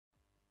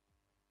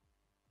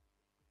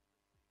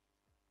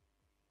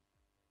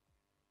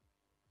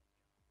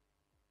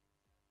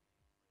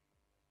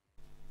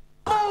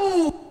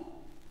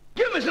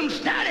with some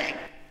static.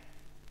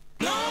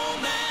 No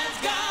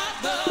man's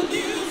got the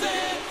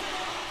music.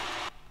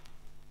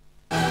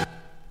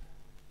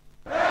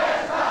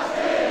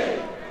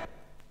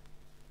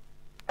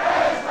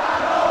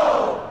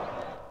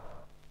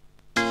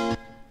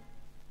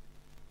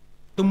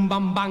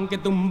 Tumbang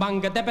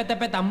que tepe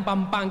tepe tam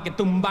pam pam que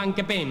tumbang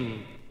que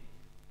pen.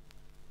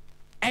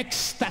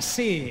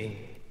 Ecstasy.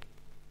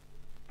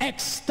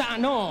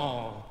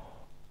 Extano.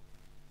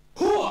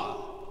 Hua.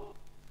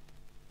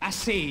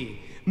 Así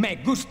me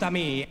gusta a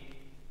mí.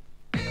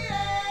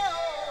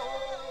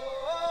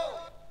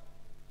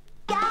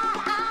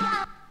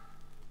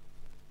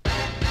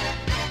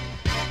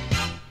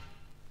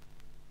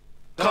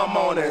 Come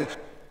on in.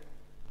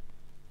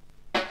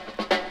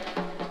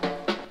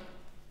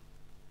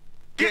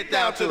 Get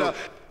down to the.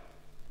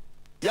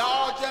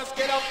 Y'all just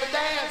get up and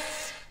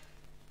dance.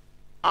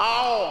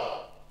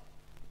 Oh.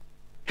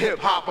 Hip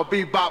hop a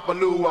bebop a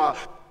loo.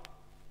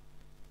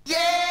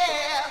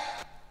 Yeah.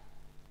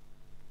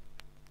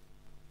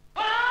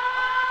 All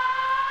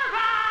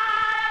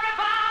right,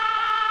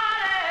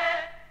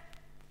 everybody.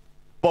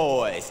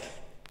 Boys.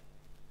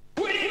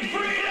 We need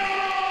freedom!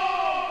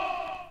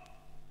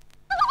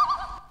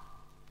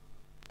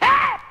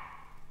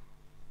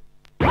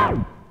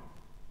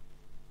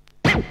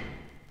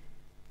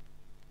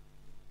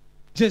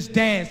 Just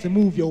dance and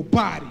move your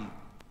body.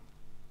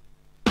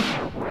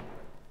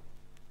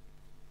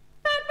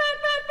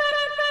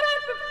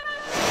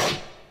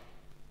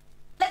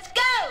 Let's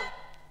go!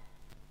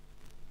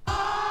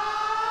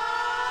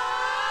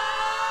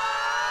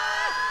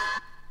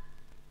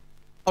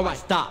 All right,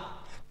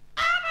 stop.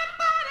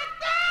 Everybody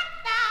dance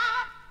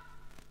now!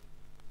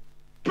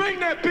 Bring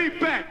that beat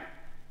back.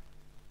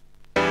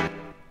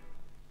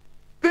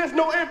 There's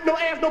no ifs, no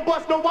ands, no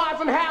buts, no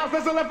whys and hows.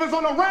 There's a left is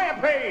on a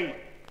rampage.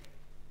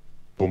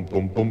 Boom,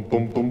 boom, boom,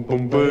 boom, boom,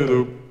 boom,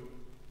 boom.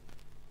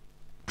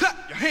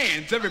 Clap your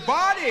hands,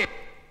 everybody.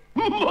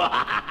 Come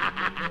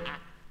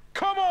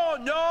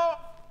on, y'all.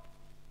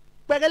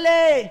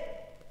 Pégale.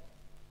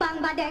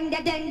 Bang ba dang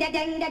da dang da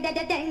dang da da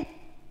da dang.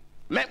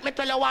 Make me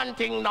tell you one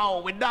thing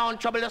now, we don't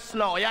trouble the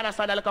snow. You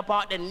understand the little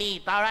part the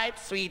neat, alright?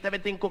 Sweet,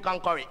 everything cook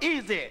and curry.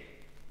 Easy.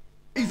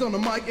 He's on the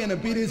mic and the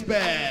beat is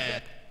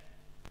bad.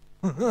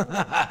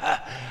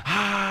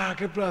 Ah,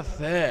 qué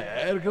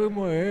placer,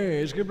 ¿cómo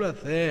es? Qué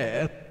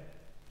placer.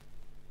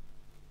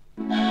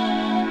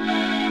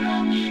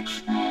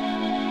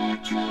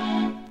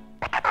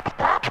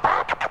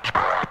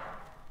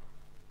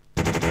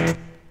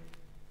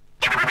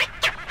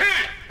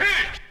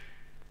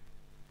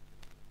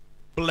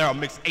 Bolero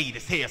Mix 8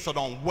 is here, so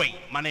don't wait.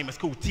 My name is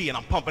CULTURA and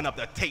I'm pumping up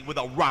the tape with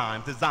the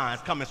rhymes,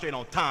 designs coming straight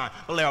on time.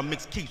 Bolero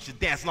Mix keeps you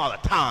dancing all the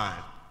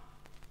time.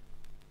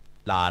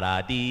 La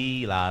da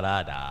dee, la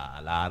da da,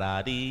 la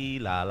da dee,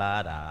 la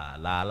la da,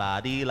 la la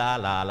dee, la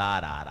la la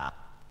da da.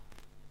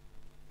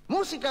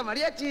 Música,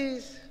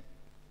 mariachis.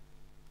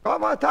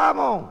 ¿Cómo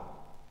estamos?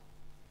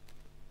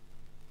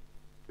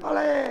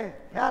 Ole,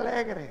 qué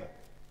alegre.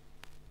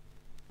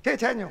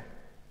 Chicheño.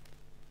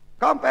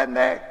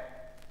 Comprende.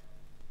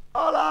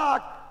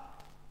 Hola.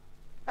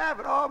 Es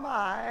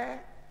broma,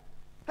 ¿eh?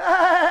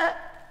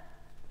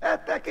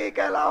 Este aquí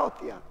que es la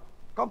hostia.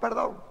 Con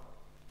perdón.